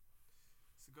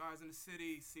Stars in the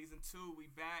City, Season 2.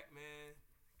 We back, man.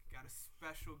 Got a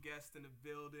special guest in the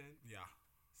building. Yeah.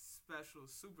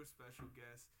 Super special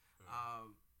guest.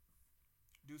 Yeah.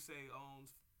 D'usse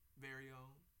owns very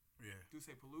own. Yeah.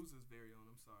 D'usse Palooza's very own,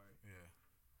 I'm sorry. Yeah.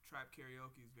 Trap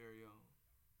Karaoke's very own.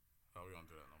 Oh, we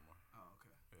don't do that no more. Oh,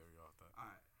 okay. Yeah, we off that. All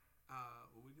right.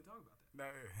 Well, we can talk about that.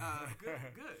 No, yeah.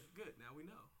 Good. Now we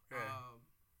know. Yeah.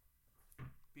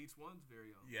 Beats One's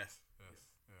very own. Yes. Yeah.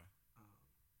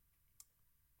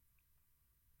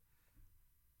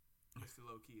 Mr.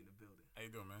 Low Key in the building. How you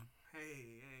doing, man?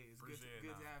 Hey, it's good to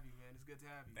have you, man. It's good to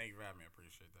have you. Thank you for having me. I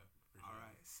appreciate that. All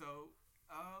right, so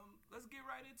let's get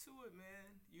right into it,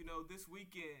 man. You know, this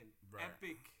weekend, right.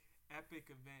 epic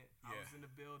event. Yeah. I was in the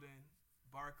building,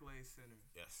 Barclays Center.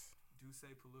 Yes.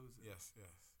 D'usse Palooza. Yes.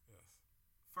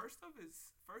 First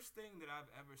thing that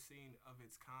I've ever seen of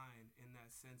its kind in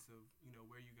that sense of, you know,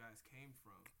 where you guys came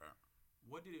from. Right.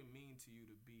 What did it mean to you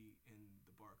to be in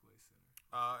the Barclays Center?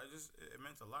 It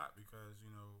meant a lot because,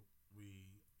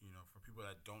 for people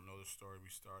that don't know the story, we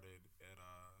started at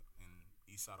in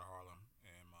east side of Harlem,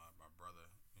 and my brother,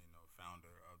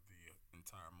 founder of the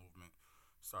entire movement,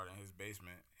 started in his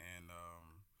basement, and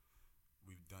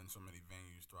we've done so many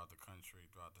venues throughout the country,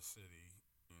 throughout the city,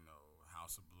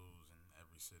 House of Blues in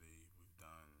every city. We've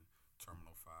done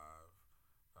Terminal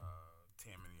 5,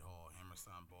 Tammany Hall,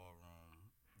 Hammerstein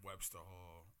Ballroom, Webster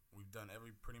Hall. We've done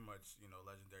every pretty much,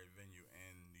 legendary venue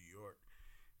in New York,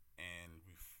 and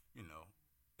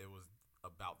it was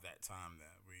about that time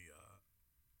that we,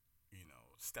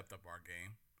 stepped up our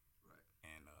game. Right.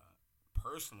 And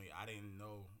personally, I didn't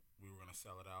know we were gonna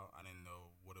sell it out. I didn't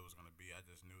know what it was gonna be. I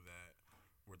just knew that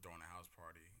we're throwing a house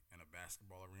party in a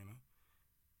basketball arena,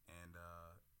 and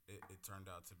it turned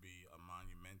out to be a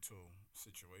monumental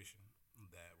situation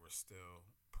that we're still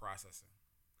processing.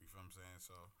 You feel what I'm saying?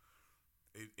 So.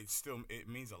 It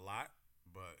means a lot,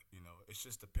 but it's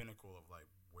just the pinnacle of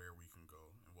like where we can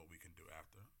go and what we can do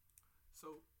after.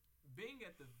 So, being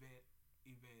at the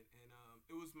event, and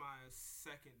it was my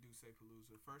second D'usse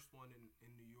Palooza, first one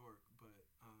in New York, but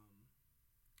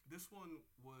this one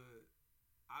was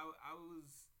I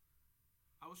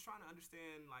was trying to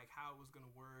understand like how it was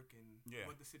gonna work and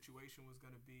what the situation was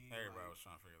gonna be. Everybody was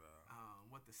trying to figure that out.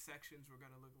 What the sections were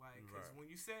gonna look like. Because right. when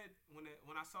you said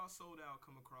when I saw Sold Out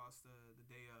come across the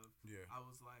day of, I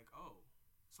was like, oh.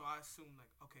 So I assumed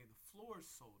like, okay, the floor's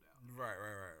sold out. Right.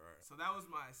 So that was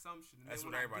my assumption. And that's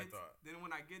what everybody thought. Then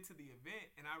when I get to the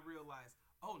event and I realized,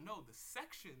 oh no, the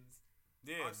sections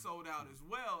are sold out as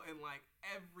well, and like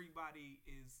everybody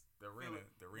is. The arena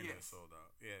is sold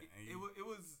out. Yeah, and it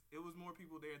was more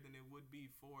people there than it would be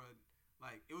for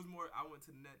it was more. I went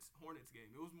to the Nets Hornets game.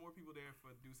 It was more people there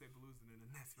for D'usse Palooza than the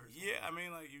Nets versus. Yeah, I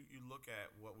mean, like you look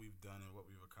at what we've done and what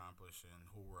we've accomplished and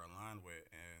who we're aligned with,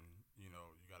 and you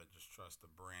got to just trust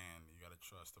the brand. You got to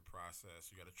trust the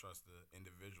process. You got to trust the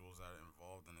individuals that are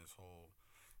involved in this whole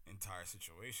entire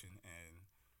situation, and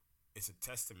it's a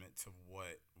testament to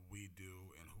what we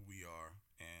do and who we are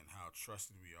and how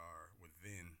trusted we are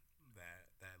within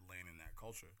that lane and that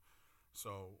culture.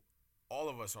 So all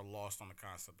of us are lost on the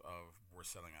concept of we're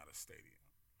selling out a stadium.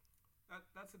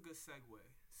 That's a good segue.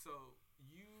 So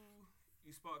you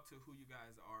spoke to who you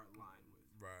guys are aligned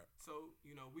with. Right. So,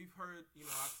 we've heard,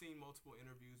 I've seen multiple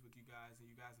interviews with you guys, and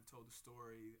you guys have told the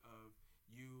story of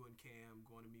you and Cam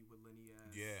going to meet with Lenny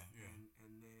S. Yeah.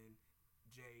 And then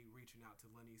Jay reaching out to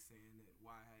Lenny saying that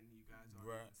why hadn't you guys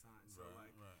already been signed? So,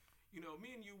 right.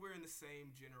 Me and you, we're in the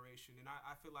same generation, and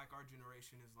I feel like our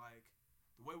generation is like,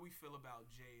 the way we feel about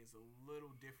Jay is a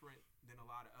little different than a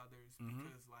lot of others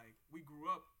because, like, we grew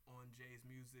up on Jay's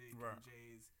music and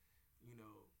Jay's,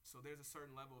 so there's a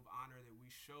certain level of honor that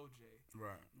we show Jay.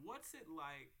 Right. What's it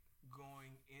like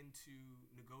going into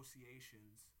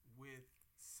negotiations with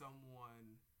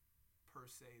someone per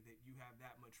se that you have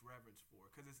that much reverence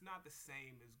for? Because it's not the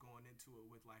same as going into it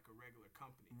with like a regular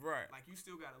company. Right. Like you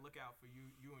still got to look out for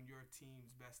you and your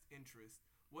team's best interest.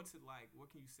 What's it like?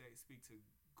 What can you speak to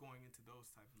going into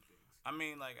those type of things? I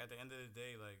mean, like at the end of the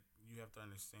day, like you have to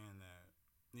understand that,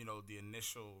 the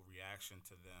initial reaction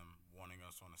to them wanting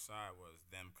us on the side was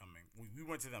them coming. We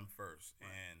went to them first,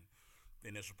 and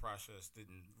the initial process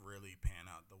didn't really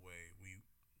pan out the way we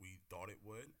thought it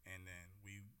would, and then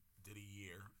we did a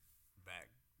year back,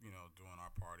 doing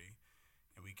our party,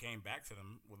 and we came back to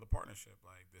them with a partnership.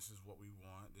 Like, this is what we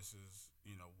want. This is,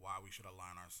 why we should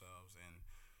align ourselves. And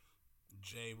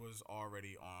Jay was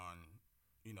already on,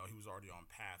 he was already on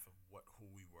path of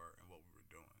who we were and what we were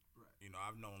doing. Right.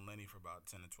 I've known Lenny for about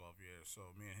 10 to 12 years,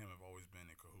 so me and him have always been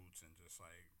in cahoots and just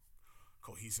like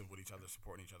cohesive with each other,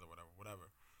 supporting each other,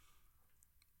 whatever.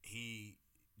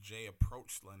 Jay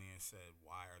approached Lenny and said,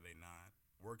 why are they not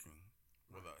working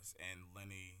with us. And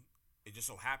Lenny, it just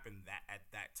so happened that at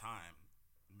that time,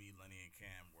 me, Lenny, and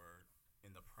Cam were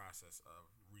in the process of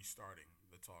restarting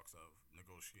the talks of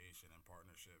negotiation and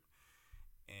partnership.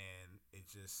 And it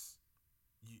just,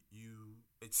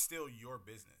 it's still your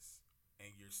business,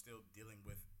 and you're still dealing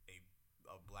with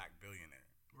a black billionaire.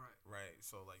 Right. Right.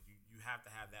 So like you have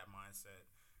to have that mindset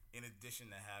in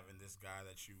addition to having this guy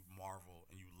that you marvel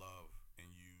and you love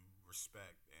and you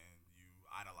respect and you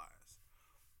idolize.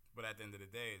 But at the end of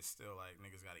the day, it's still like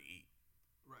niggas gotta eat.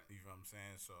 Right. You know what I'm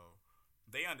saying? So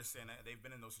they understand that. They've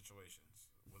been in those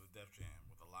situations with a Def Jam,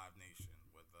 with a Live Nation,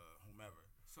 with whomever.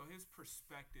 So his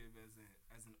perspective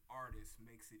as an artist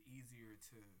makes it easier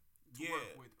to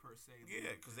work with per se.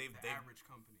 Because they've average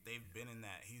company. They've been in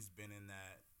that. He's been in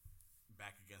that.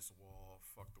 Back against the wall,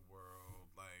 fuck the world.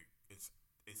 Like it's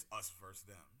us versus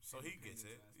them. So he gets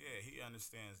it. Yeah, he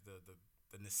understands the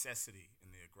necessity and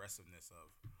the aggressiveness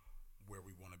of where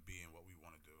we want to be and what we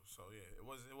want to do. So yeah, it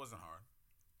wasn't hard.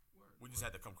 We just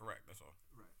had to come correct. That's all.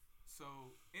 Right.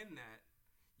 So in that,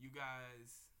 you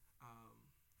guys,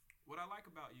 what I like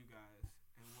about you guys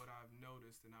and what I've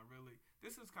noticed, and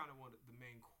this is kind of the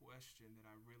main question that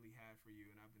I really had for you,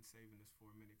 and I've been saving this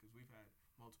for a minute because we've had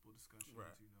multiple discussions,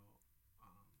 right.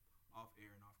 Off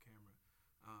air and off camera.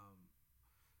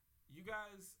 You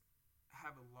guys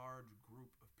have a large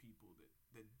group of people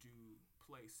that do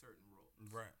play certain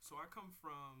roles. Right. So I come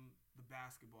from the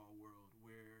basketball world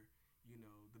where,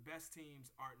 the best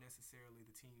teams aren't necessarily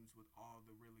the teams with all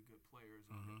the really good players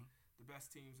on it. The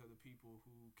best teams are the people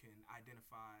who can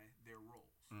identify their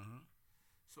roles. Mm-hmm.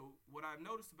 So what I've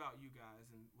noticed about you guys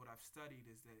and what I've studied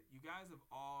is that you guys have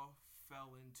all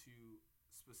fell into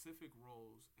specific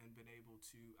roles and been able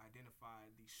to identify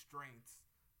the strengths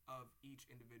of each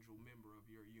individual member of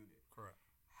your unit. Correct.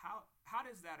 How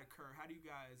does that occur? How do you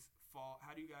guys fall?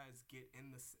 How do you guys get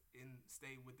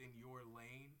stay within your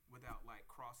lane without like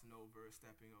crossing over, or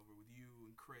stepping over with you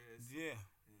and Chris? Yeah.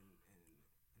 And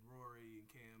Rory and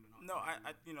Cam and all. No,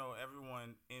 I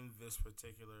everyone in this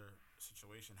particular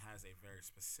situation has a very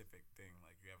specific thing.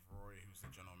 Like you have Rory, who's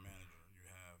the general manager. You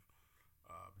have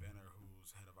Benner,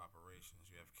 who's head of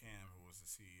operations. You have Cam, who was the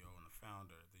CEO and the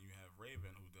founder. Then you have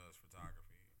Raven, who does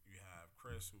photography. You have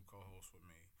Chris, who co-hosts with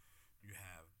me. You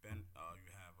have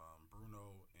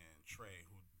Bruno and Trey,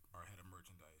 who are head of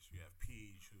merchandise. You have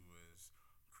Peach, who is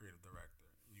creative director.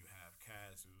 You have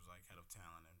Kaz, who's like head of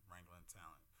talent and wrangling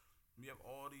talent. You have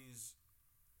all these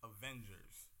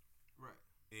Avengers, right?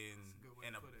 You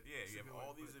have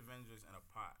all these Avengers in a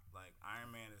pot. Like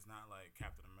Iron Man is not like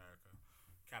Captain America.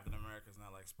 Captain America is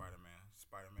not like Spider-Man.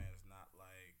 Spider-Man is not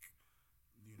like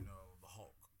the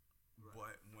Hulk. Right.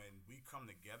 But when we come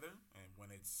together and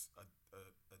when it's a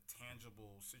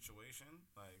tangible situation,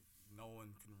 like no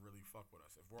one can really fuck with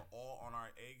us. If we're all on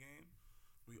our A game,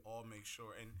 we all make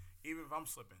sure. And even if I'm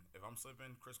slipping,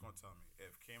 Chris gonna tell me.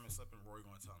 If Cam is slipping, Rory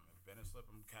gonna tell me. If Ben is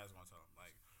slipping, Kaz gonna tell him.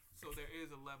 Like, so there is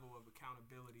a level of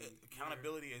accountability.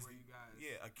 Accountability is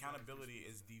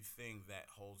the thing that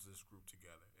holds this group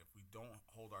together. If we don't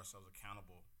hold ourselves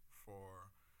accountable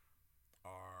for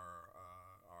our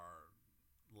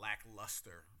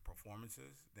lackluster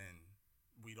performances, then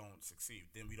we don't succeed.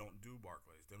 Then we don't do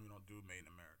Barclays. Then we don't do Made in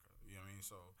America. You know what I mean?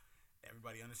 So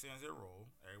everybody understands their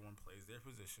role. Everyone plays their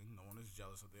position. No one is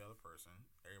jealous of the other person.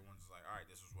 Everyone's like, all right,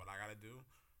 this is what I got to do.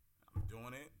 I'm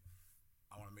doing it.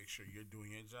 I want to make sure you're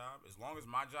doing your job. As long as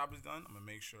my job is done, I'm going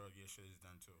to make sure your shit is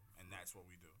done too. And that's what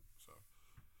we do. So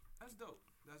that's dope.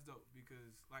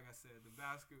 Because like I said, the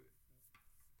basket.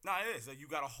 No, it is. Like, you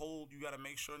got to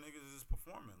make sure niggas is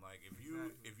performing. Like if you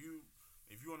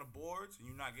on the boards and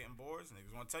you're not getting boards,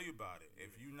 niggas gonna tell you about it.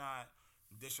 If you not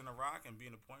dishing a rock and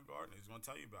being a point guard, niggas gonna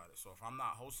tell you about it. So if I'm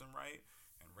not hosting right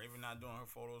and Raven not doing her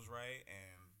photos right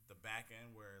and the back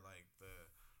end where like the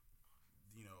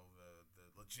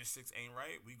logistics ain't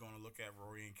right, we gonna look at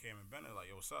Rory and Cam and Bennett like,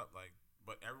 yo, what's up? Like,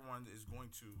 but everyone is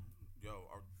going to,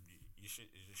 your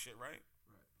shit right?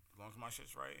 Right. As long as my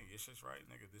shit's right and your shit's right,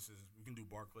 nigga, we can do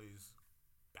Barclays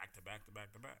back to back to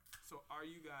back to back. So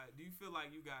do you feel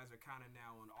like you guys are kind of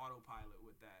now on autopilot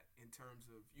with that in terms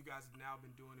of you guys have now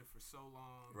been doing it for so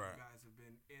long, right. You guys have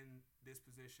been in this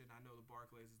position. I know the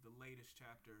Barclays is the latest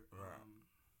chapter right.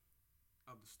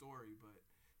 Of the story, but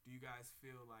do you guys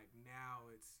feel like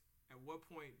now at what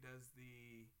point does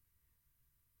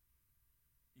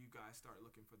you guys start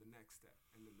looking for the next step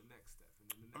and then the next step and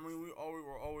then the next step? We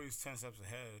were always 10 steps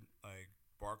ahead. Like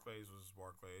Barclays was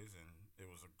Barclays and it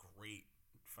was a great,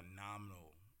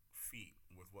 phenomenal feat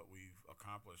with what we've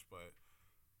accomplished, but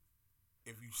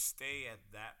if you stay at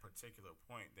that particular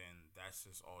point, then that's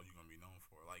just all you're going to be known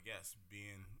for. Like, yes,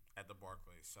 being at the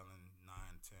Barclays, selling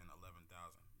 9, 10,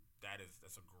 11,000,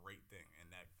 that's a great thing, and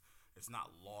that it's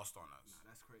not lost on us. Nah,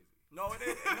 that's crazy. No, it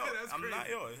is. No, I'm crazy. not.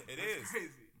 Yo, it that's is.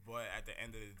 Crazy. But at the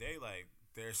end of the day, like,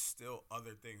 there's still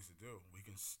other things to do. We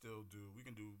can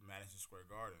do Madison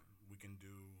Square Garden. We can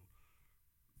do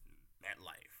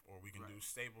MetLife, or we can do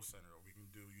Staples Center, or we can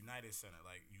do United Center.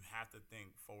 Like, you have to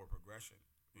think forward progression.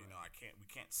 You know, we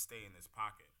can't stay in this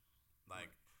pocket.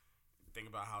 Like,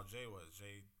 think about how Jay was.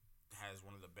 Jay has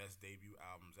one of the best debut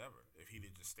albums ever. If he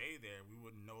did just stay there, we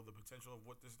wouldn't know the potential of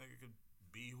what this nigga could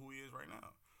be, who he is right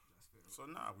now. That's fair. So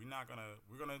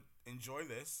we're gonna enjoy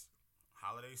this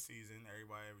holiday season.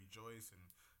 Everybody rejoice, and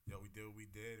we did what we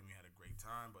did, and we had a great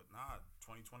time. But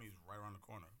 2020 is right around the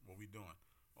corner. What we doing?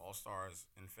 All Stars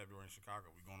in February in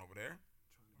Chicago. We going over there?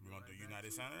 We gonna do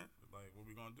United Center? Like, what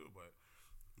we gonna do? But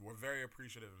we're very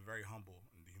appreciative and very humble,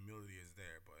 and the humility is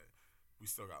there. But we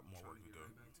still got more work to do.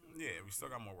 Yeah, we still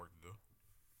got more work to do.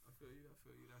 I feel you.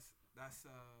 That's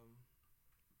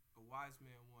a wise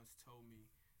man once told me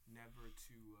never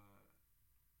to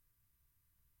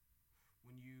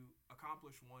when you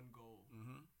accomplish one goal,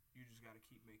 you just got to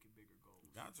keep making bigger goals.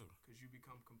 Got to, because you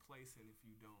become complacent if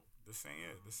you don't. This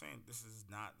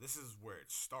is where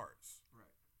it starts. Right.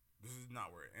 This is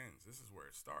not where it ends. This is where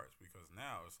it starts, because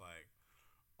now it's like,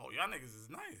 oh, y'all niggas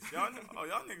is nice. Y'all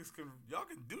niggas can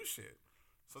do shit.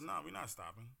 So we're not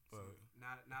stopping. But so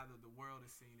now that the world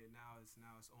has seen it, now it's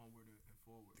onward and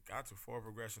forward. Got to. Forward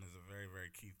progression is a very,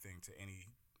 very key thing to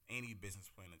any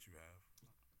business plan that you have.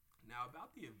 Now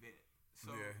about the event.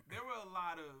 So there were a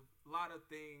lot of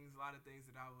things that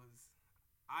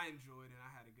I enjoyed and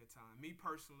I had a good time. Me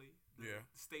personally, the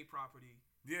state property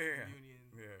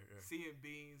reunion, seeing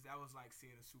Beans, that was like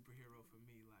seeing a superhero for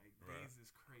me. Like, Beans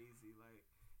is crazy, like,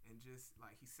 and just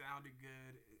like he sounded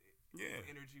good. His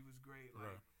energy was great.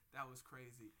 Like, that was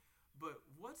crazy. But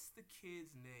what's the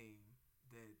kid's name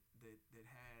that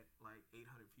had like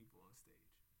 800 people on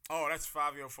stage? Oh, that's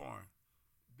Fabio Foreign.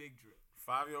 Big Drip.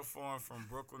 Fabio Foreign from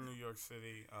Brooklyn, New York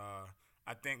City.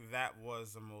 I think that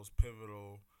was the most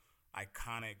pivotal,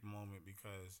 iconic moment,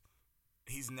 because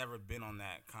he's never been on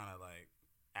that kind of like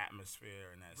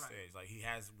atmosphere and that stage. Like, he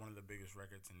has one of the biggest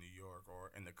records in New York, or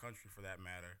in the country for that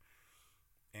matter.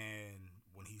 And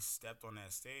when he stepped on that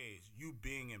stage, you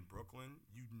being in Brooklyn,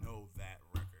 you know that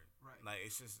record. Right. Like,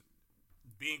 it's just,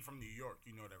 being from New York,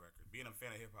 you know that record. Being a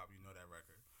fan of hip hop, you know that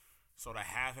record. So to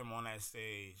have him on that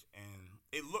stage, and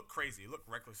it looked crazy. It looked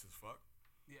reckless as fuck.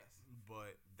 Yes.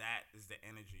 But that is the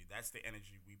energy. That's the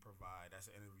energy we provide. That's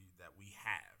the energy that we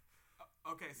have.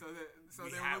 Okay,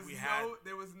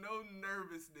 there was no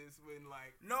nervousness when,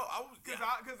 like, no, I was,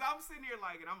 because I'm sitting here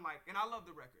like, and I'm like, and I love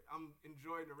the record. I'm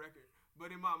enjoying the record,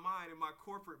 but in my mind, in my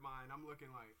corporate mind, I'm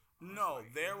looking like,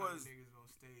 there was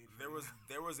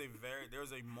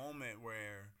a moment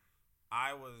where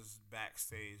I was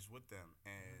backstage with them,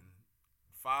 and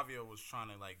Fabio was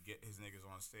trying to like get his niggas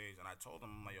on stage, and I told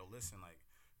him, I'm like, yo, listen, like,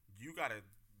 you gotta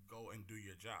go and do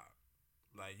your job.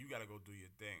 Like, you gotta go do your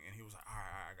thing. And he was like, all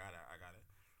right, I got it.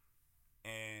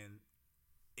 And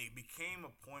it became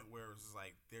a point where it was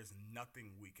like, there's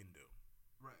nothing we can do.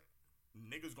 Right.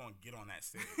 Niggas gonna get on that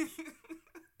stage.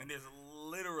 And there's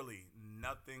literally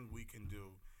nothing we can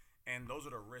do. And those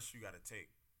are the risks you gotta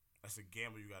take. That's a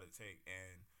gamble you gotta take.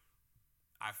 And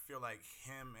I feel like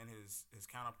him and his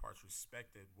counterparts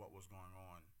respected what was going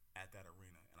on at that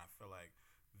arena. And I feel like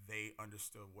they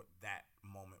understood what that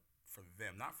moment for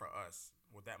them, not for us,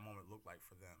 what that moment looked like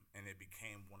for them. And it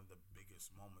became one of the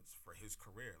biggest moments for his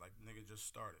career. Like, the nigga just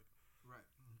started. Right.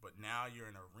 But now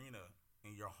you're in an arena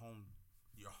in your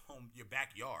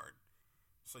backyard.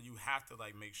 So you have to,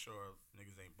 like, make sure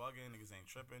niggas ain't bugging, niggas ain't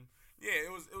tripping. Yeah,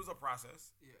 it was a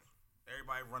process. Yeah.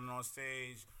 Everybody running on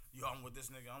stage. Yo, I'm with this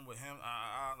nigga, I'm with him.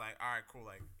 Like, all right, cool.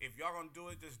 Like, if y'all gonna do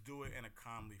it, just do it in a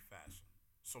calmly fashion.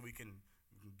 So we can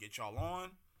get y'all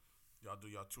on. Y'all do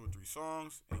y'all 2 or 3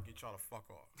 songs and get y'all the fuck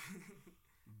off.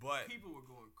 But people were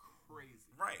going crazy.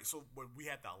 Right. So, but we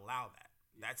had to allow that.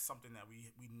 Yeah. That's something that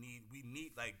we need. We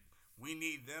need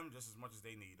them just as much as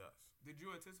they need us. Did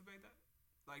you anticipate that?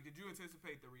 Like, did you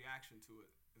anticipate the reaction to it?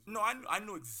 No, I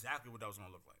knew exactly what that was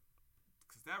gonna look like.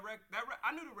 Cause I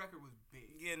knew the record was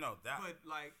big. Yeah, no, But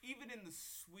like, even in the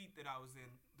suite that I was in,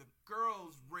 the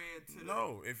girls ran to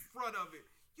the front of it.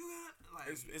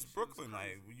 It's Brooklyn.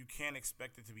 Like, you can't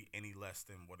expect it to be any less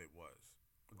than what it was.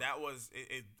 That was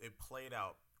it. It played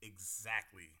out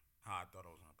exactly how I thought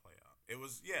it was gonna play out. It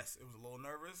was a little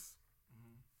nervous.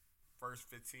 Mm-hmm. First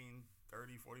 15,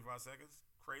 30, 45 seconds,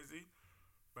 crazy.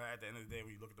 But at the end of the day,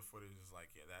 when you look at the footage, it's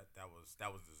like, yeah, that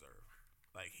was deserved.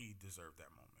 Like, he deserved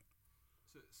that moment.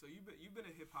 So you've been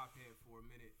a hip hop head for a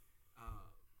minute,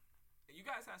 and you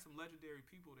guys had some legendary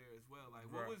people there as well. Like,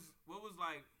 what was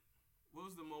like what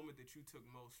was the moment that you took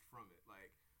most from it?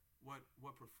 Like,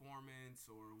 what performance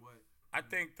or what? I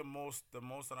think the most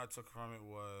that I took from it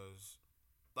was,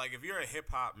 like, if you're a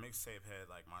hip hop mixtape head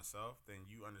like myself, then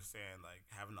you understand like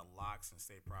having the Locks and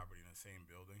State Property in the same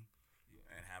building,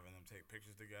 and having them take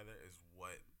pictures together is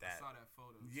what that. I saw that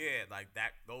photo. Yeah, like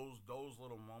that. Those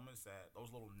little moments,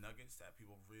 those little nuggets that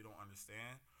people really don't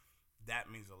understand, that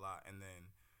means a lot. And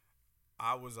then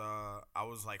I was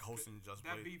like hosting Just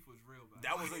that Blaze. beef was real.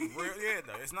 That was like real. Yeah,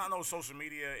 though. It's not no social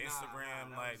media,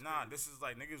 Instagram. This is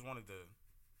like niggas wanted to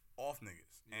off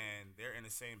niggas, and they're in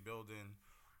the same building.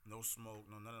 No smoke,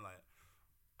 no none of that.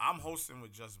 I'm hosting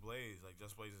with Just Blaze. Like,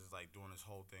 Just Blaze is like doing this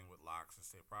whole thing with Locks and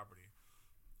State Property.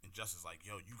 And Just is like,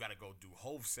 yo, you gotta go do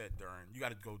Hove set you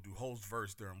gotta go do Hove's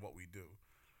verse during what we do.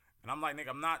 And I'm like, nigga,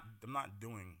 I'm not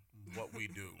doing what we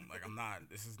do. Like,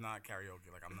 this is not karaoke.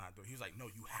 Like, I'm not doing. He's like, no,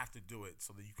 you have to do it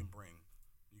so that you can bring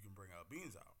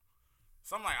Beans out.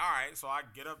 So I'm like, all right. So I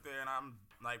get up there and I'm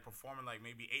like performing like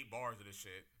maybe 8 bars of this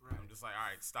shit. Right. I'm just like, all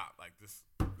right, stop. Like, just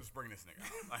bring this nigga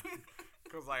out. Like,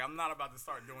 cause like I'm not about to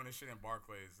start doing this shit in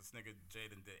Barclays. This nigga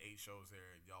Jaden did 8 shows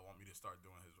here, and y'all want me to start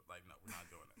doing his? Like, no, we're not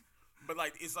doing it. But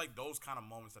like, it's like those kind of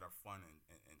moments that are fun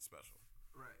and special.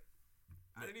 Right.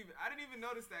 I didn't even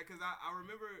notice that because I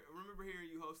remember hearing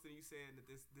you hosting. You saying that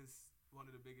this one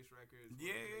of the biggest records.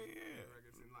 Yeah.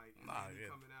 Records and like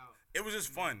coming out. It was just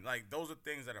fun. Like, those are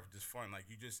things that are just fun. Like,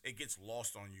 it gets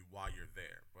lost on you while you're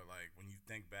there. But like when you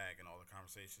think back and all the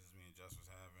conversations me and Jess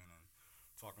was having and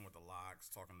talking with the Locks,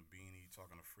 talking to Beanie,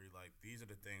 talking to Free, like these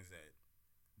are the things that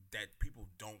people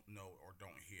don't know or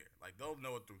don't hear. Like, they'll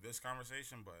know it through this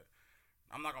conversation, but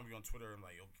I'm not gonna be on Twitter and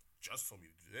like, yo, Just told me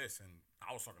to do this, and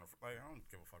I was talking to like, I don't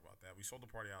give a fuck about that. We sold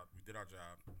the party out. We did our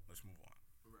job. Let's move on.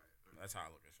 Right. That's how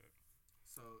I look at shit.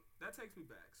 So that takes me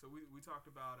back. So we talked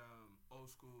about old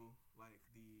school, like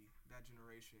that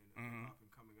generation of hip hop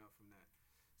and coming up from that.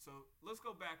 So let's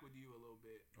go back with you a little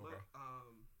bit. Okay.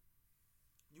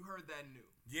 You heard that new.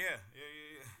 Yeah.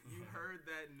 You heard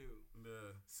that new.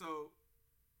 Yeah. So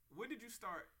when did you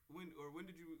start? When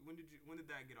did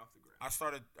that get off the ground? I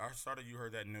started. You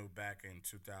heard that new back in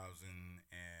 2006,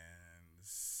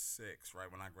 right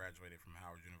when I graduated from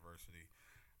Howard University.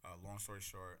 Long story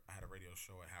short, I had a radio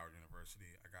show at Howard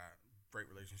University. I got great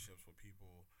relationships with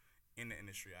people in the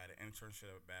industry. I had an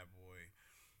internship at Bad Boy.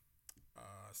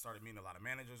 Started meeting a lot of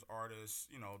managers, artists,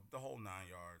 the whole 9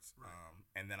 yards. Right.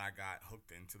 And then I got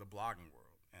hooked into the blogging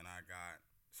world, and I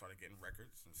started getting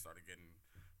records and started getting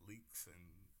leaks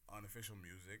and unofficial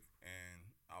music,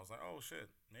 and I was like, oh shit,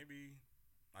 maybe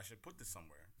I should put this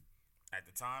somewhere. At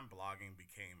the time, blogging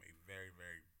became a very,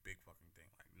 very big fucking thing.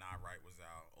 Like, Not Right was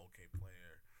out, OK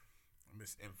Player,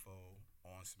 Miss Info,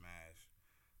 On Smash.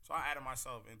 So I added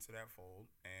myself into that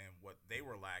fold, and what they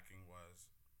were lacking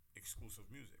was exclusive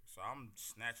music. So I'm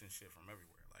snatching shit from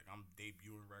everywhere. Like, I'm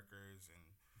debuting records and,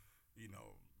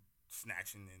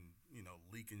 snatching and,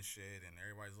 leaking shit, and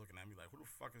everybody's looking at me like, who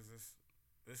the fuck is this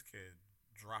kid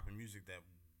dropping music that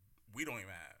we don't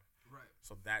even have? Right.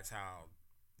 So that's how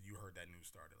you heard that news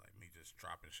started. Like, me just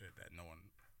dropping shit that no one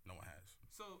has.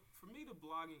 So for me, the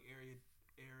blogging era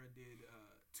did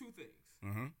 2 things.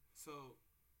 Mm-hmm. So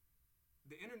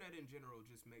the internet in general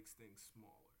just makes things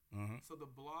smaller. Mm-hmm. So the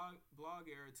blog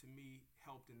era to me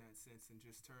helped in that sense, in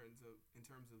terms of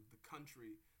the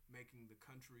country, making the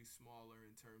country smaller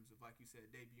in terms of, like you said,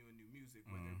 debuting new music,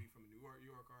 whether it be from a New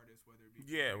York artist, whether it be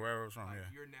wherever it's from.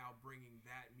 You're now bringing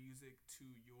that music to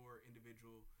your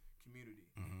individual community,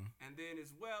 and then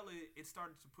as well, it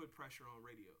started to put pressure on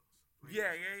radios.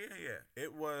 Yeah.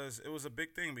 It was a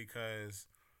big thing because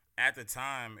at the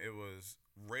time it was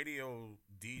radio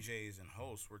DJs and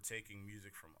hosts were taking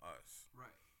music from us.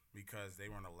 Right. Because they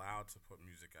weren't allowed to put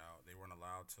music out. They weren't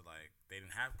allowed to, they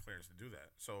didn't have clearance to do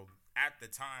that. So at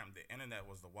the time, the internet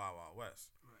was the Wild Wild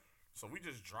West. Right. So we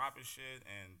just dropping shit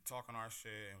and talking our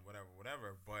shit and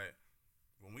whatever. But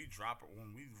when we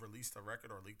released a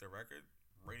record or leaked a record,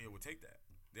 radio would take that.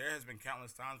 There has been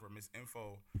countless times where Miss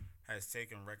Info has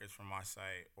taken records from my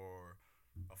site, or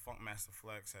a Funkmaster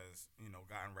Flex has,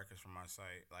 gotten records from my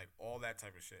site, like all that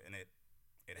type of shit. And it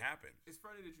happened. It's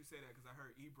funny that you say that because I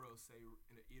heard Ebro say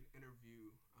in an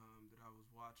interview that I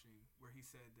was watching where he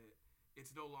said that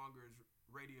it's no longer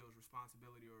radio's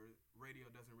responsibility, or radio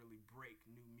doesn't really break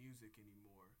new music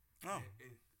anymore. No,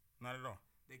 not at all.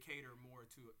 They cater more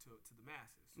to the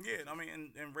masses. Yeah, I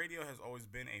mean, and radio has always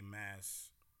been a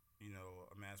mass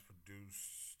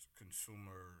produced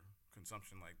consumer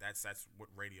consumption. Like, that's what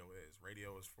radio is.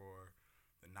 Radio is for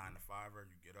the 9 to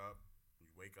 5er. You get up. You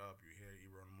wake up, you hear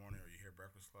Ebro in the morning, or you hear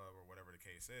Breakfast Club, or whatever the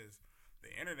case is. The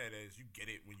internet is, you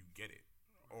get it when you get it.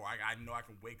 or I know I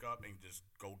can wake up and just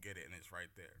go get it and it's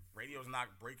right there. Radio's not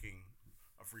breaking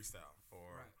a freestyle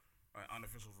or an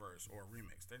unofficial verse or a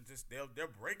remix.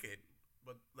 They'll break it,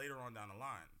 but later on down the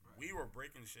line. Right. We were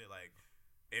breaking shit like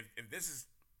if this is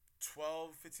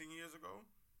 12, 15 years ago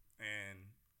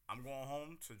and I'm going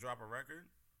home to drop a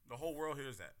record, the whole world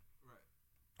hears that. Right.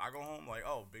 I go home like,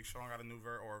 oh, Big Sean got a new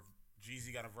verse, or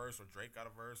Jeezy got a verse, or Drake got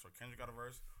a verse, or Kendrick got a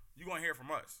verse. You're going to hear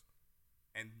from us.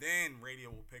 And then radio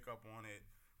will pick up on it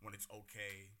when it's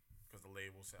okay because the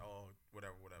label will say, oh,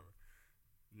 whatever.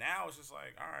 Now it's just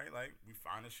like, all right, like we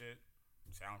find the shit,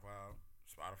 SoundCloud,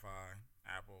 Spotify,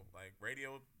 Apple. Like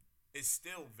radio is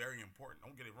still very important.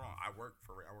 Don't get it wrong. I work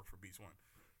for Beats One.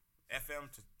 FM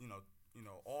to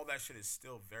all that shit is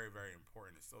still very, very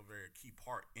important. It's still a very key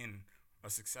part in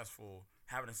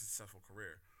having a successful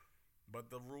career. But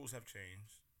the rules have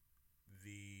changed.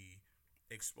 The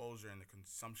exposure and the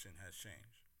consumption has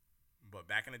changed. But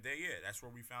back in the day, yeah, that's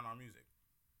where we found our music.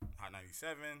 Hot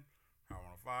 97, Hot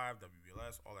 105,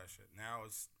 WBLS, all that shit. Now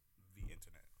it's the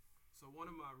internet. So one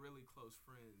of my really close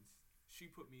friends, she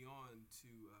put me on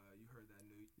to, you heard that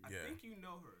news. I think you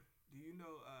know her. Do you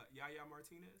know Yaya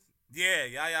Martinez? Yeah,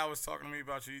 Yaya was talking to me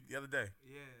about you the other day.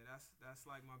 Yeah, that's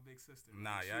like my big sister.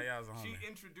 Nah, Yaya's a homie. She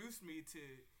introduced me to...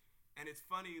 And it's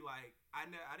funny, like, I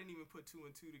didn't even put two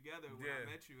and two together when I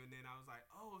met you, and then I was like,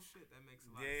 oh, shit, that makes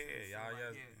a lot of sense.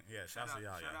 Shout out to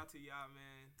Yaya. Shout out to Yaya,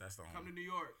 man. That's the homie. Come to New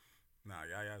York. Nah,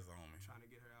 Yaya's the homie. Trying to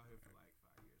get her out here for, like,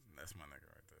 5 years. That's my nigga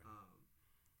right there.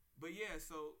 But, yeah,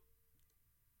 so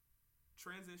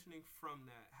transitioning from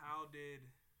that,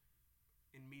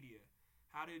 in media,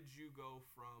 how did you go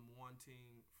from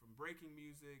breaking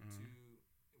music to,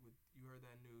 you heard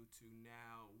that new, to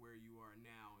now where you are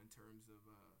now in terms of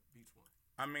Beats One?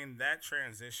 I mean, that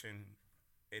transition,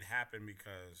 it happened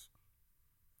because,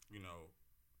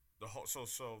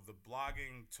 so the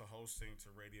blogging to hosting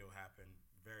to radio happened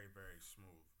very, very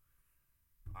smooth.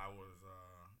 I was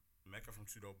Mecca from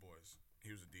Two Dope Boys.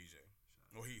 He was a DJ.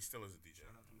 Well, he still is a DJ.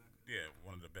 Shout out to Mecca. Yeah,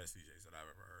 one of the best DJs that I've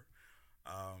ever heard.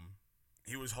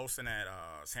 He was hosting at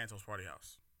Santos Party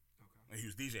House. Okay. He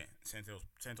was DJing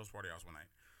Santos Party House one night.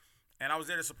 And I was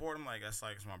there to support him, like, it's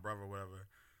my brother or whatever.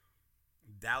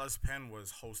 Dallas Penn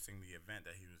was hosting the event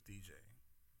that he was DJing.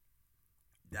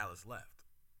 Dallas left.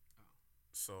 Oh.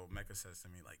 So Mecca says to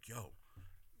me, like, yo,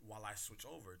 while I switch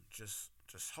over, just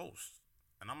host.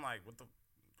 And I'm like, what the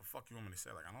fuck you want me to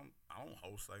say? Like, I don't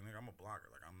host. Like, nigga, I'm a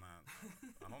blogger. Like, I'm not,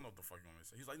 I don't know what the fuck you want me to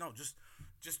say. He's like, no, just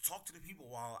talk to the people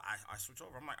while I switch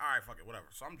over. I'm like, all right, fuck it,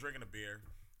 whatever. So I'm drinking a beer.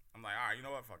 I'm like, all right, you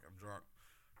know what? Fuck it, I'm drunk.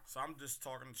 So I'm just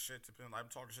talking shit to people.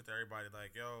 I'm talking shit to everybody.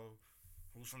 Like, yo,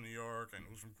 who's from New York and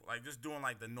who's from, like, just doing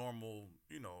like the normal,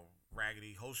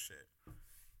 raggedy host shit.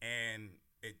 And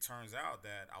it turns out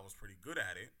that I was pretty good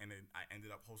at it, and then I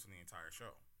ended up hosting the entire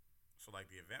show. So like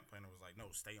the event planner was like,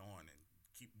 no, stay on and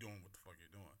keep doing what the fuck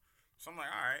you're doing. So I'm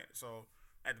like, all right. So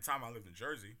at the time I lived in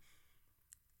Jersey,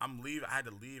 I had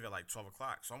to leave at like 12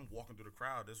 o'clock. So I'm walking through the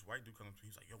crowd. This white dude comes up to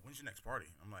me. He's like, yo, when's your next party?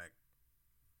 I'm like,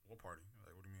 what party? I'm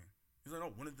like, what do you mean? He's like,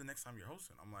 oh, when is the next time you're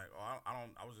hosting? I'm like, oh,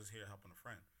 I was just here helping a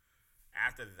friend.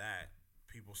 After that,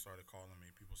 people started calling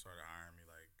me. People started hiring me.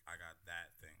 Like, I got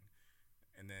that thing.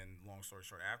 And then, long story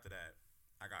short, after that,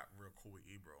 I got real cool with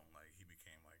Ebro. Like, he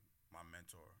became, like, my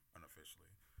mentor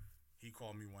unofficially. He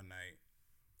called me one night.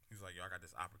 He's like, yo, I got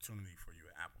this opportunity for you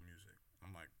at Apple Music.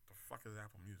 I'm like, the fuck is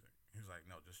Apple Music? He was like,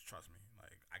 no, just trust me.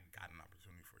 Like, I got an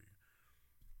opportunity for you.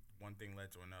 One thing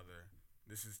led to another.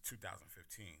 This is 2015.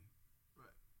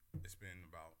 It's been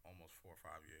about almost 4 or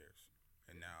 5 years,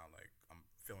 and now like I'm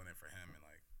filling in for him and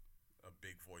like a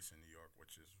big voice in New York,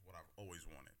 which is what I've always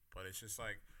wanted. But it's just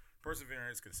like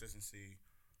perseverance, consistency,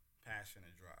 passion,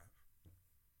 and drive.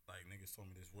 Like niggas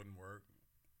told me this wouldn't work,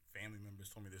 family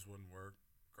members told me this wouldn't work,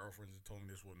 girlfriends told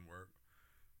me this wouldn't work.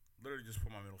 Literally just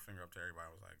put my middle finger up to everybody.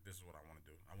 I was like, this is what I want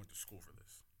to do. I went to school for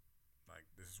this. Like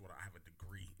this is what I have a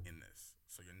degree in this.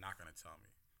 So you're not gonna tell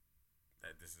me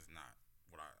that this is not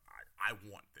what I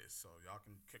want this. So y'all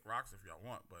can kick rocks if y'all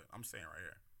want, but I'm staying right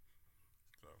here.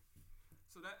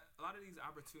 So that a lot of these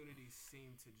opportunities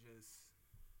seem to just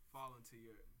fall into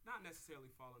not necessarily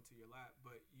fall into your lap,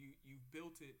 but you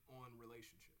built it on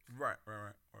relationships. Right.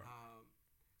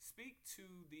 Speak to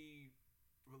the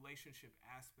relationship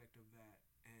aspect of that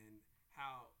and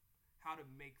how to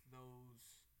make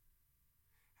those,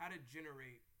 how to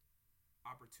generate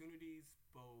opportunities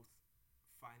both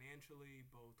financially,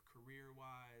 both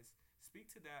career-wise. Speak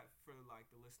to that for like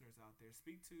the listeners out there.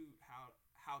 Speak to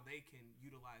how they can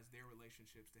utilize their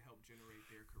relationships to help generate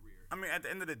their career. I mean, at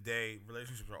the end of the day,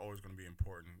 relationships are always going to be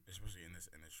important, especially in this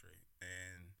industry.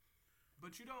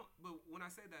 But when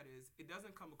I say that is, it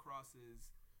doesn't come across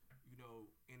as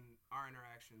in our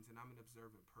interactions, and I'm an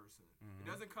observant person, it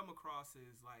doesn't come across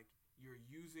as like you're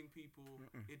using people.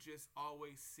 It just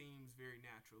always seems very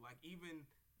natural. Like even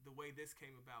the way this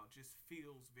came about just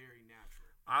feels very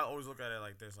natural. I always look at it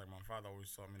like this. Like my father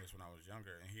always taught me this when I was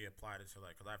younger, and he applied it to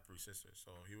because I have 3 sisters,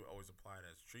 so he would always apply it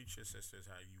as treat your sisters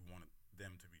how you want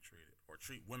them to be treated, or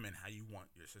treat women how you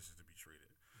want your sisters to be treated.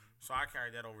 So I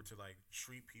carried that over to like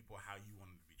treat people how you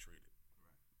want them to be treated.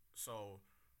 Right. So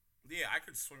yeah, I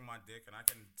could swing my dick and I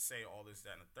can say all this,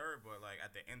 that, and the third, but like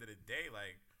at the end of the day,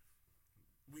 like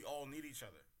we all need each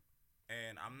other.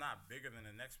 And I'm not bigger than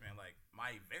the next man. Like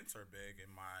my events are big,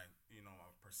 and my my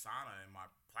persona and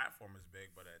my platform is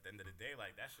big. But at the end of the day,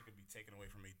 like that shit could be taken away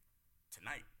from me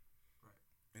tonight, right?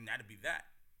 And that'd be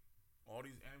that. All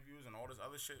these interviews and all this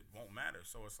other shit won't matter.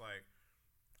 So it's like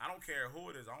I don't care who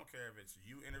it is. I don't care if it's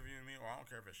you interviewing me or I don't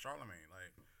care if it's Charlemagne.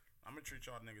 Like I'm gonna treat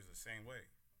y'all niggas the same way.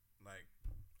 Like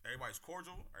everybody's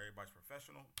cordial, everybody's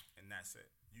professional, and that's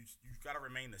it. You gotta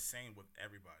remain the same with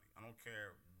everybody. I don't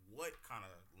care what kind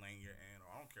of lane you're in,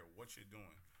 or I don't care what you're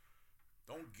doing.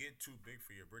 Don't get too big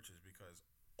for your britches, because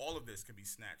all of this can be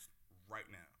snatched right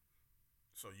now.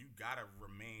 So you gotta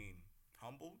remain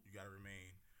humble. You gotta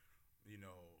remain,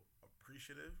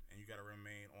 appreciative, and you gotta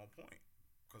remain on point.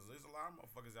 Because there's a lot of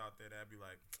motherfuckers out there that be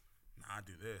like, nah, I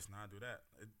do this, nah, I do that.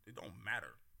 It don't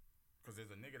matter. Because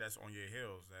there's a nigga that's on your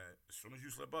heels that as soon as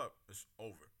you slip up, it's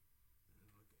over.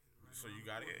 So you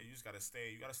just gotta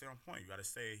stay. You gotta stay on point. You gotta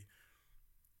stay.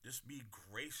 Just be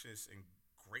gracious and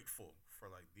grateful for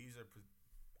like these are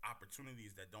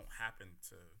opportunities that don't happen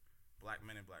to black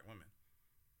men and black women.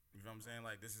 You know what I'm saying?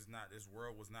 Like this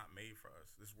world was not made for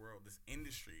us. This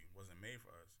industry wasn't made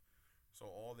for us. So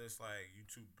all this like you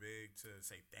too big to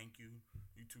say thank you.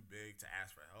 You too big to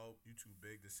ask for help. You too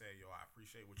big to say yo I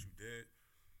appreciate what you did.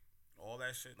 All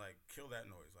that shit, like kill that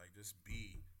noise. Like just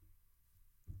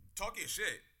talk your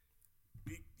shit.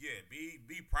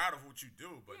 Be proud of what you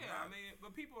do, but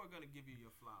but people are gonna give you your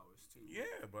flowers too.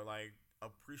 Yeah, but like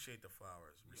appreciate the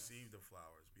flowers, receive the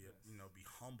flowers, be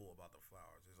humble about the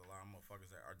flowers. There's a lot of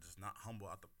motherfuckers that are just not humble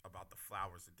about the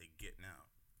flowers that they get now,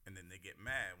 and then they get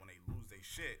mad when they lose their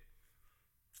shit.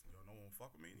 No one fuck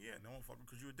with me. Yeah, no one fuck with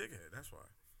me because you a dickhead. That's why.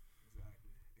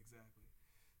 Exactly.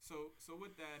 So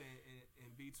with that in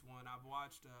Beats One, I've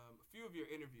watched a few of your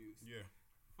interviews. Yeah.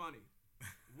 Funny.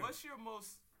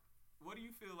 What do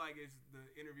you feel like is the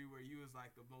interview where you was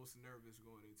like the most nervous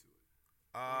going into it?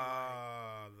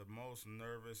 The most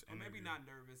nervous interview. Or maybe not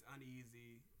nervous,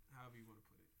 uneasy, however you want to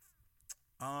put it.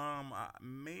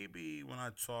 Maybe when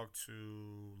I talked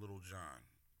to Little John.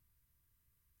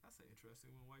 That's an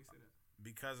interesting one. Why you say that?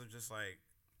 Because of just like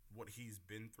what he's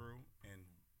been through and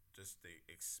just the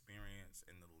experience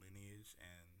and the lineage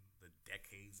and the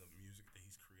decades of music that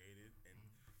he's created, and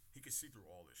he could see through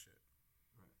all this shit.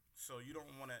 So you don't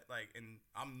want to like, and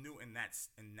I'm new in that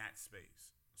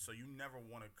space. So you never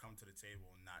want to come to the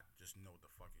table and not just know what the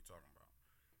fuck you're talking about.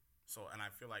 So, and I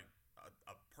feel like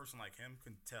a person like him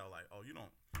can tell like, oh, you're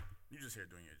just here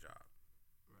doing your job.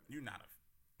 Right. You're not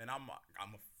and I'm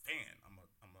a fan. I'm a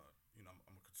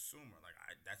consumer. Like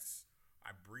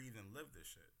I breathe and live this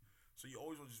shit. So you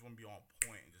always just want to be on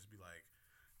point and just be like,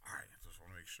 all right, I just want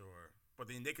to make sure. But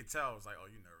then they could tell it's like, oh,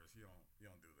 you're nervous. You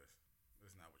don't do this. This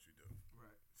is not what you do.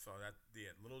 Right. So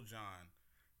Little John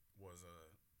was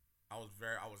I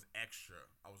was extra.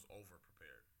 I was over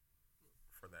prepared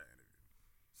for that interview.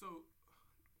 So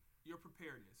your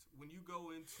preparedness when you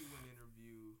go into an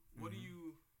interview, what are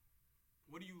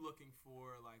you looking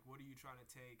for? Like, what are you trying to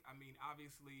take? I mean,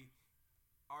 obviously,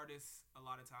 artists a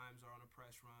lot of times are on a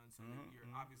press run, so you're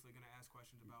obviously going to ask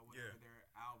questions about whatever their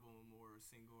album or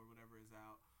single or whatever is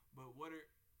out. But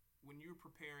when you're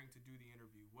preparing to do the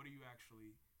interview, what are you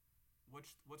actually?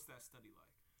 What's that study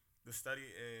like? The study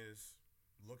is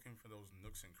looking for those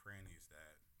nooks and crannies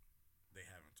that they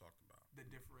haven't talked about.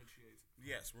 That differentiates.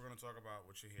 Yes, we're going to talk about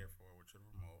what you're here for, what you're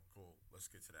to promote. Cool.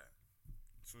 Let's get to that.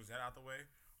 As soon as that out the way,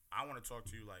 I want to talk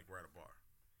to you like we're at a bar.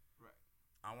 Right.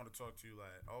 I want to talk to you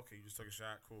like, okay, you just took a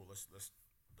shot. Cool. Let's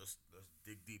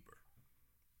dig deeper.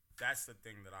 That's the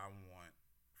thing that I want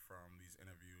from these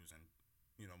interviews, and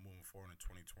moving forward in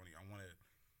 2020. I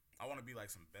want to be like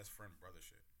some best friend brother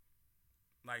shit.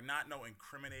 Like, not no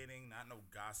incriminating, not no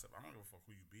gossip. I don't give a fuck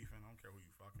who you beefing. I don't care who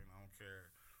you fucking. I don't care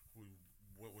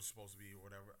what was supposed to be or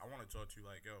whatever. I want to talk to you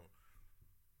like, yo,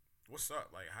 what's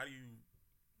up? Like, how you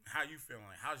feeling?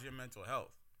 Like, how's your mental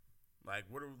health? Like,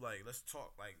 let's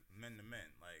talk like men to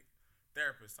men, like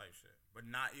therapist type shit. But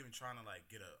not even trying to like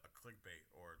get a clickbait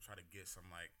or try to get some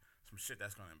shit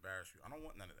that's gonna embarrass you. I don't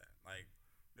want none of that. Like,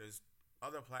 there's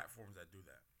other platforms that do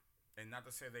that. And not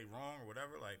to say they wrong or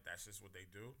whatever, like that's just what they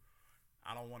do.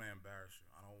 I don't want to embarrass you.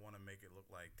 I don't want to make it look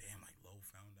like, damn, like Low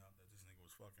found out that this nigga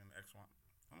was fucking X, Y.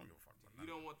 I don't give a fuck about that. You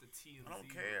don't want the TMZ. I don't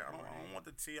care. I don't want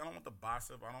the T. I don't want the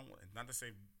gossip. I don't want, not to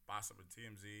say gossip and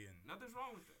TMZ and nothing's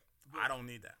wrong with that. I don't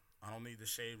need that. I don't need the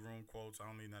shade room quotes. I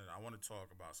don't need none of that. I want to talk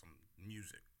about some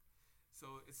music.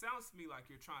 So it sounds to me like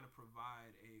you're trying to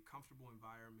provide a comfortable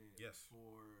environment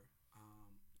for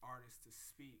artists to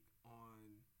speak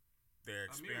on their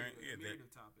experience,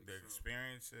 topics, their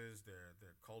experiences,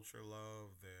 their culture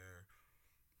love, their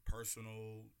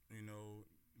personal,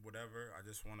 whatever. I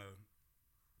just want to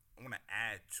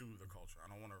add to the culture.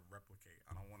 I don't want to replicate.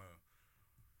 I don't want to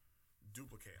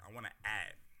duplicate. I want to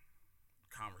add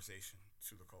conversation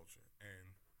to the culture.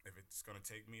 And if it's gonna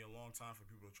take me a long time for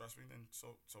people to trust me, then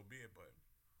so be it. But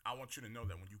I want you to know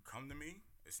that when you come to me,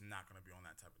 it's not gonna be on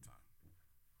that type of time.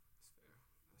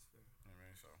 That's fair. You know what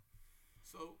I mean?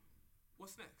 So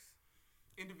what's next?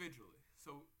 Individually.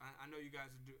 So I know you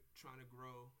guys are trying to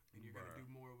grow and you're gonna do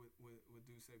more with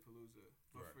D'usse Palooza.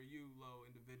 But for you, Low,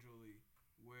 individually,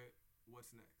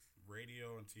 what's next?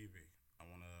 Radio and TV. I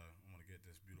wanna get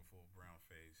this beautiful brown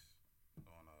face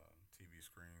on TV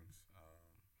screens.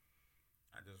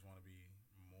 I just want to be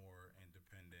more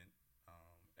independent.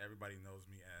 Everybody knows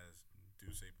me as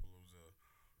D'usse Palooza,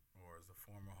 or as the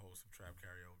former host of Trap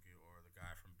Karaoke, or the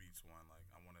guy from Beats One. Like,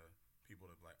 I want people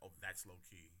to be like, oh, that's Low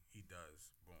Key. He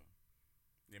does. Boom.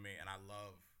 You know what I mean? And I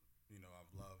love,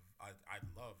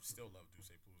 still love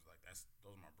D'usse Palooza. Like,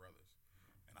 those are my brothers,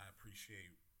 and I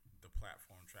appreciate the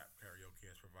platform Trap Karaoke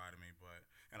has provided me,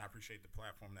 and I appreciate the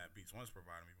platform that Beats One's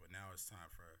provided me. But now it's time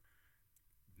for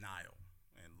Nile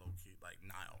and Low Key, like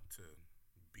Nile, to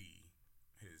be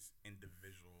his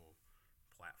individual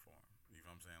platform. You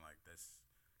know what I'm saying? Like,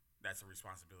 that's a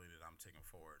responsibility that I'm taking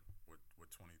forward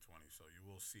with 2020. So you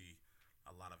will see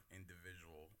a lot of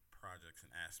individual projects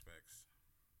and aspects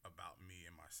about me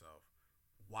and myself,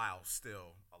 while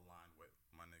still aligned with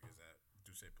my niggas at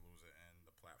D'usse Palooza and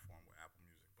the platform with Apple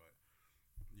Music. But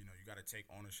you got to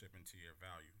take ownership into your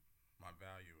value. My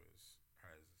value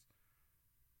has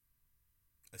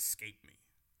escaped me.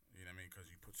 You know what I mean? Because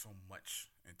you put so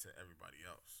much into everybody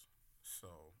else.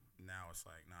 So now it's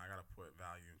like, I got to put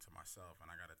value into myself, and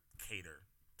I got to cater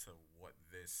to what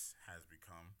this has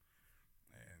become.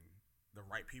 And the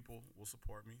right people will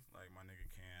support me, like my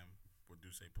nigga Cam with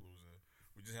D'usse Palooza.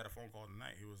 We just had a phone call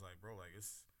tonight. He was like, bro, like,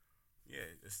 it's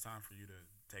time for you to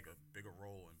take a bigger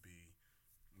role and be,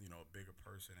 a bigger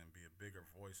person and be a bigger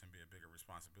voice and be a bigger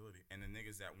responsibility. And the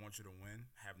niggas that want you to win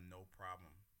have no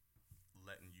problem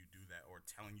letting you do that or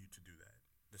telling you to do that,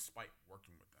 despite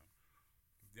working with them.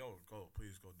 Yo,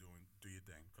 please go do your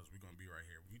thing, because we're gonna be right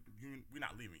here. We're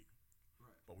not leaving you,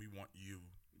 right? But we want you.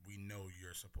 We know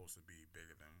you're supposed to be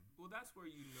bigger than. Well, that's where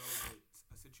you know that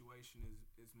a situation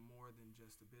is more than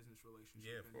just a business relationship.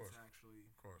 Yeah, of course. It's actually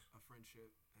a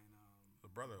friendship and the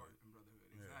brotherhood.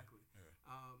 Exactly.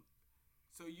 Yeah.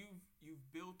 So you've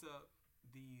built up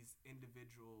these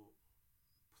individual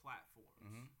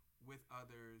platforms with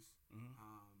others,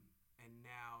 and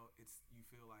now you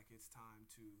feel like it's time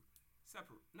to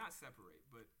not separate,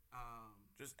 but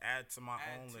just add to my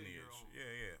own lineage.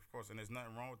 Yeah, of course. And there's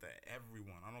nothing wrong with that.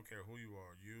 Everyone, I don't care who you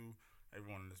are,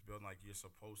 everyone in this building, like, you're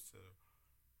supposed to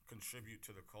contribute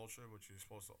to the culture, but you're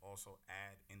supposed to also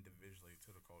add individually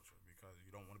to the culture, because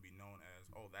you don't want to be known as,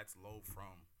 oh, that's Low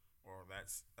from, or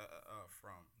that's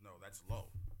from. No, that's Low.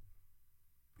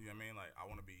 You know what I mean? Like, I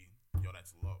want to be,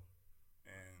 that's Low.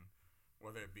 And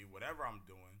whether it be whatever I'm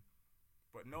doing,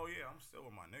 but no, I'm still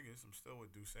with my niggas. I'm still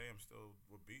with D'usse. I'm still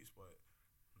with Beats, but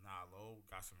Low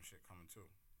got some shit coming too.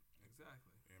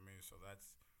 Exactly. You know what I mean? So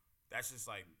that's just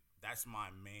like, that's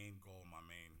my main goal, my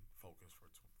main focus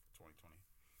for 2020.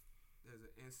 There's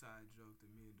an inside joke that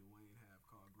me and Dwayne have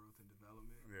called growth and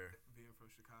development. Yeah. Being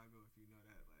from Chicago, if you know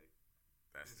that, like,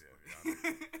 that's it.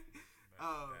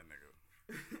 That nigga.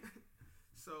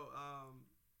 So,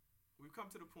 we've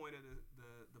come to the point of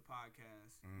the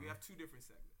podcast. We have two different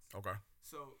segments. Okay.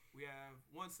 So we have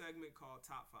one segment called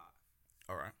Top 5.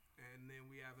 All right. And then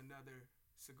we have another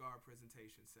cigar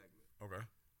presentation segment. Okay.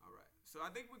 All right. So I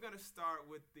think we're going to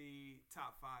start with the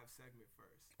Top 5 segment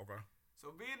first. Okay.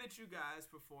 So being that you guys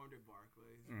performed at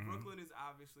Barclays, Brooklyn is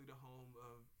obviously the home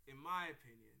of, in my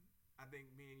opinion, I think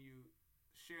me and you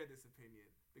share this opinion,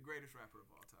 the greatest rapper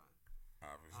of all time.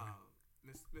 Obviously.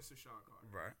 Mr. Sean Carter.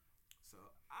 Right. So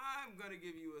I'm going to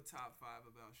give you a top 5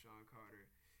 about Sean Carter.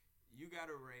 You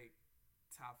got to rank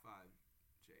top 5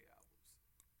 J albums.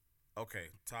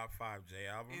 Okay, top 5 J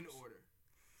albums? In order.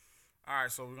 All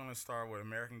right, so we're going to start with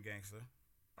American Gangster.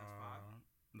 That's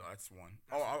 5? No, that's 1.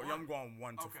 That's I'm going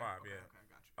 1 to 5, okay, yeah. Okay,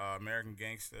 got you. American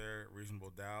Gangster,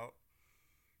 Reasonable Doubt,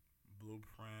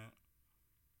 Blueprint,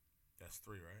 That's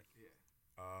 3, right? Yeah.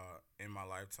 In My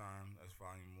Lifetime, that's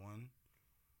volume 1.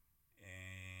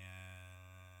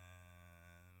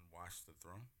 And Watch the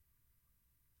Throne.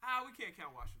 We can't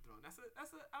count Watch the Throne. I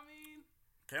mean.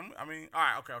 Can we? I mean, all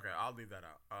right, okay. I'll leave that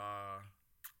out.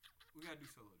 We gotta do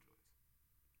solo joints.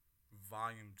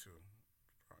 Volume 2.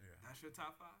 Yeah. That's your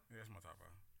top 5? Yeah, that's my top 5.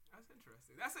 That's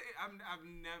interesting. I've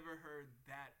never heard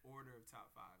that order of top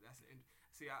 5.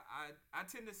 See, I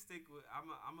tend to stick with.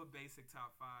 I'm a basic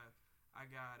top 5. I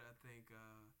got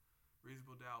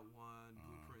Reasonable Doubt 1,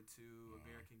 Blueprint 2,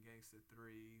 American Gangster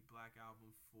 3, Black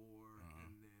Album 4,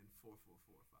 and then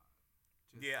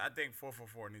 44445. Yeah, I think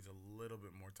 444 needs a little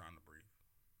bit more time to breathe.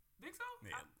 Think so?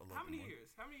 Yeah, how many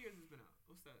years? How many years has it been out?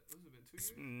 What's that? Has it been 2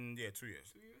 years? Yeah, 2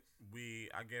 years. 2 years?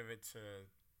 I give it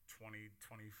to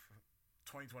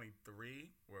 2023,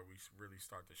 where we really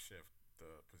start to shift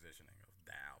the positioning of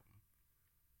the album.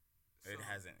 It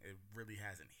really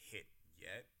hasn't hit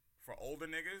yet. For older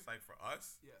niggas, like for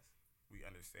us, yes, we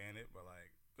understand it, but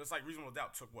like just like Reasonable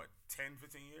Doubt took 10,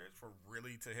 15 years for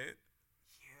really to hit.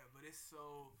 Yeah, but it's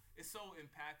so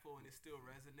impactful and it still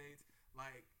resonates.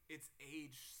 Like it's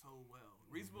aged so well.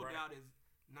 Reasonable Doubt is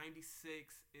 96.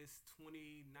 It's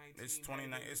 2019. It's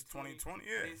 2020. It's 2020.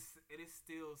 Yeah. It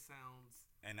still sounds.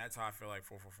 And that's how I feel like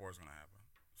 444 is gonna happen.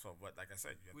 So, but like I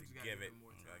said, you have to give it.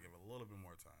 You gotta give it a little bit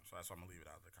more time. So that's why I'm gonna leave it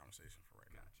out of the conversation for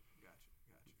right now. Gotcha.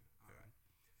 All right.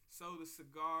 So the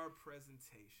cigar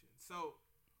presentation. So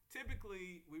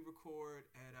typically we record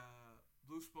at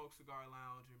Blue Smoke Cigar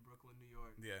Lounge in Brooklyn, New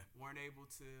York. Yeah. Weren't able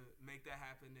to make that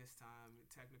happen this time.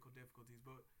 Technical difficulties,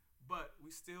 but we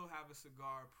still have a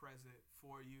cigar present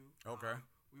for you. Okay.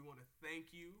 We want to thank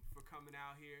you for coming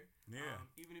out here. Yeah.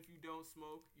 Even if you don't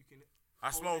smoke, you can. I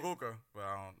smoke hookah, but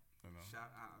I don't. You know.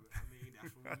 I mean,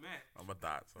 that's what we met. I'm a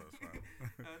thot, so it's fine.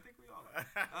 I think we all are.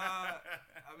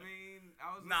 I mean,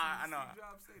 I was listening to Steve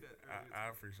Jobs say that earlier. I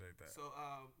appreciate that. So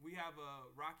we have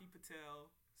Rocky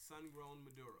Patel Sun-Grown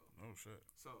Maduro. Oh shit!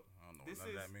 So I don't know what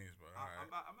none of that means, but all right.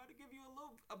 I'm about to give you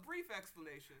a brief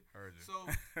explanation. Heard you. So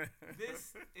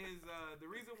this is the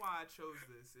reason why I chose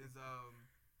this is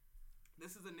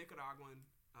a Nicaraguan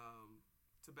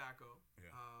tobacco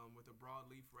with a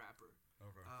broadleaf wrapper.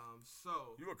 Okay.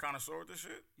 So you a connoisseur with this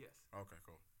shit? Yes. Okay,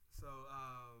 cool. So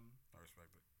I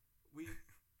respect it.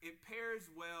 It pairs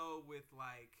well with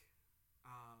like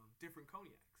different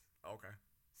cognacs. Okay.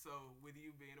 So with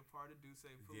you being a part of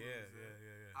D'usse Palooza,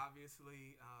 yeah.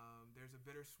 Obviously, there's a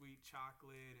bittersweet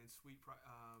chocolate and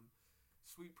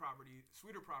sweeter properties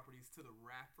to the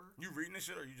wrapper. You reading this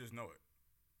shit or you just know it?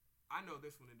 I know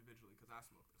this one individually because I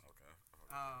smoke this one. Okay.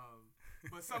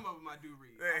 But some of them I do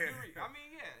read. I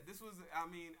mean, yeah. This was. I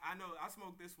mean, I know I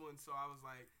smoked this one, so I was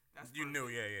like, "That's." You perfect. Knew,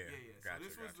 yeah. Gotcha, so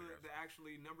this was the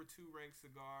actually number 2 ranked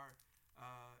cigar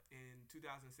in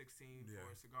 2016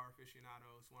 for Cigar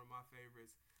Aficionado. It's one of my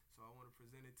favorites. So I want to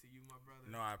present it to you, my brother.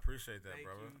 No, I appreciate that, Thank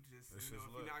brother. You. Just if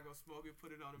you're not gonna smoke it,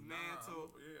 put it on the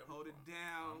mantle. Hold it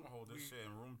down. I'm gonna hold this shit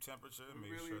in room temperature.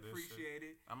 We really appreciate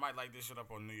it. I might light this shit up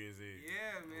on New Year's Eve.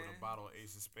 Yeah, man. With a bottle of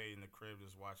Ace of Spade in the crib,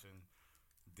 just watching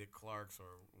Dick Clark's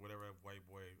or whatever white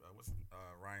boy. What's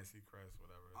Ryan Seacrest,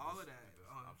 whatever. All of that.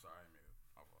 I'm sorry, I made it.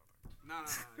 No.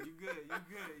 You good.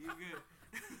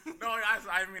 No, I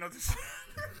didn't mean no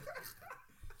disrespect.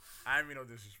 I didn't mean no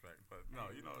disrespect, but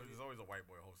no, you know, there's always a white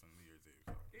boy hosting New Year's Eve.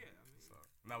 So. Yeah, I mean. So,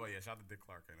 no, but yeah, shout out to Dick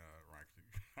Clark and Ryan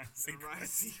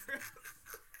Seacrest.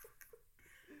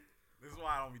 This is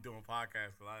why I don't be doing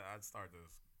podcasts, because I'd start this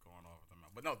going off with them.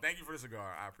 But no, thank you for the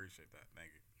cigar. I appreciate that.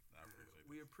 Thank you. I appreciate it.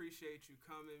 We appreciate you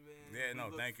coming, man. Yeah, no,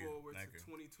 thank you. We look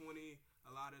forward to 2020. A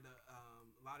lot of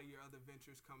your other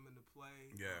ventures come into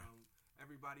play. Yeah.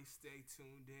 Everybody stay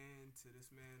tuned in to this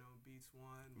man on Beats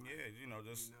One.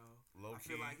 Just low key. I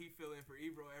feel like he fill in for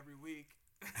Ebro every week.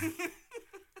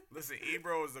 Listen,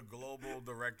 Ebro is the global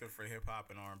director for hip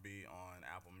hop and R&B on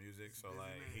Apple Music. So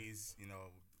like he's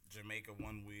Jamaica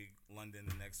one week, London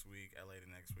the next week, LA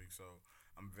the next week. So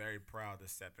I'm very proud to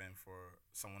step in for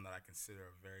someone that I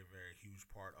consider a very, very huge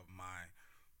part of my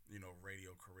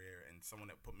radio career and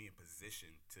someone that put me in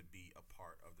position to be a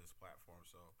part of this platform.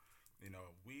 So.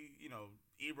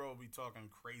 Ebro will be talking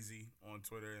crazy on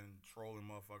Twitter and trolling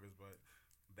motherfuckers, but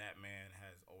that man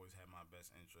has always had my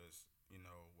best interest.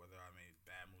 Whether I made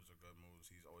bad moves or good moves,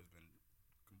 he's always been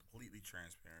completely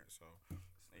transparent. So,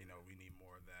 we need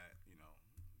more of that.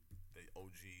 The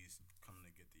OGs coming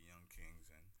to get the young kings,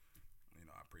 and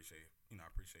I appreciate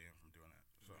him from doing that.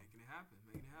 So making it happen.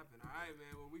 All right,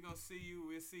 man. Well, we gonna see you.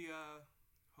 We'll see.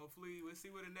 Hopefully, we'll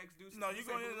see what the next D'usse. No, you're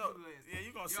gonna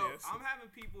see us. I'm having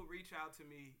people reach out to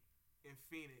me in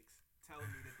Phoenix telling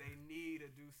me that they need a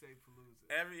D'usse Palooza.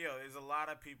 There's a lot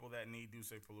of people that need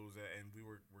D'usse Palooza, and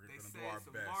we're gonna do our best.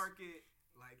 They say it's a market.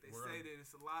 Like they say that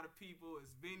it's a lot of people.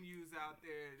 It's venues out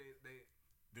there.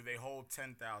 Do they hold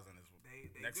 10,000?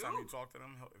 Next time you talk to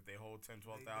them, if they hold 10,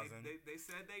 12,000, they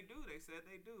said they do. They said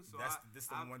they do. So this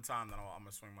is the one time that I'm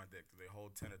gonna swing my dick. Do they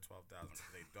hold 10 or 12,000? If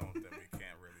they don't, then I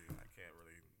can't really.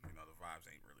 The vibes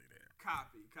ain't really there.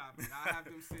 Copy. I have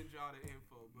them send y'all the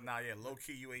info. But low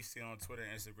key UHC on Twitter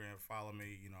and Instagram. Follow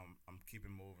me. I'm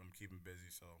keeping moving. I'm keeping busy.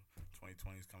 So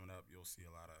 2020 is coming up. You'll see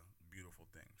a lot of beautiful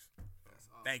things. So, that's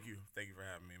awesome. Thank you for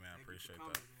having me, man. I appreciate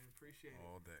that. Man. Appreciate it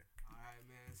all day. All right,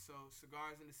 man. So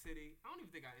Cigars in the City. I don't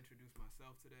even think I introduced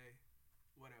myself today.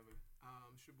 Whatever.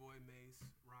 It's your boy Mace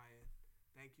Ryan.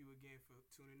 Thank you again for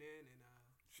tuning in and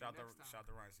shout out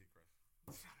to Ryan Seacrest.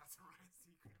 Shout out to Ryan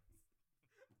Seacrest.